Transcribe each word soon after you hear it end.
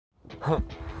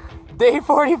Day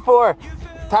 44.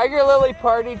 Tiger Lily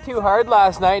partied too hard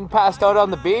last night and passed out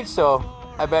on the beach, so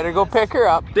I better go pick her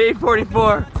up. Day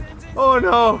 44. Oh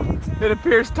no, it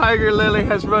appears Tiger Lily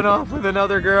has run off with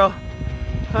another girl.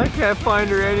 I can't find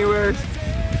her anywhere.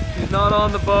 She's not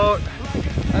on the boat.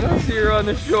 I don't see her on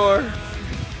the shore.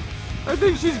 I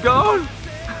think she's gone.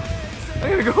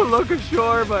 I'm gonna go look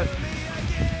ashore, but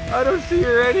I don't see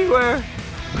her anywhere.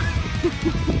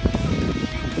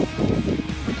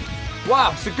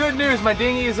 Wow, so good news, my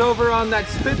dinghy is over on that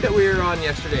spit that we were on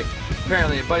yesterday.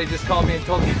 Apparently a buddy just called me and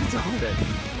told me it's over it.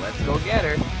 Let's go get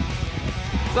her.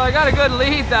 So I got a good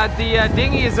lead that the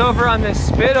dinghy is over on this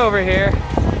spit over here.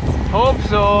 Hope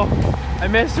so. I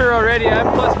missed her already,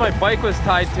 plus my bike was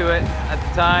tied to it at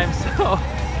the time, so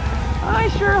I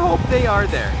sure hope they are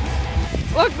there.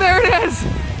 Look, there it is!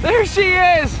 There she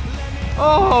is!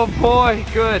 Oh boy,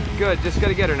 good, good. Just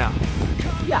gotta get her now.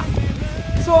 Yeah.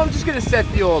 So I'm just gonna set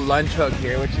the old lunch hook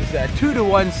here, which is a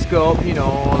 2-to-1 scope, you know,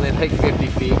 only like 50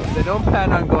 feet, because I don't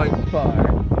plan on going far.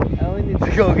 I only need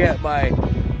to go get my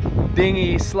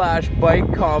dinghy slash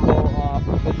bike combo off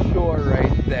the shore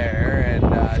right there,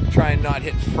 and try and not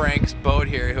hit Frank's boat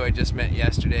here, who I just met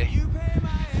yesterday.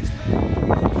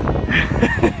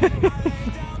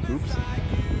 Oops.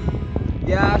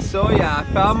 Yeah, so yeah,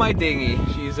 I found my dinghy.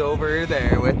 She's over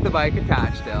there with the bike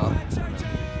attached still.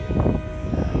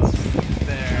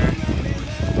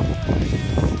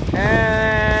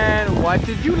 And what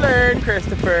did you learn,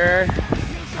 Christopher?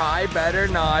 Tie better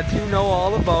knots. You know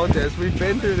all about this. We've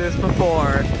been through this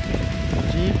before.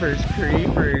 Jeepers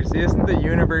creepers. Isn't the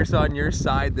universe on your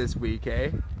side this week,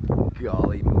 eh?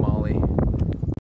 Golly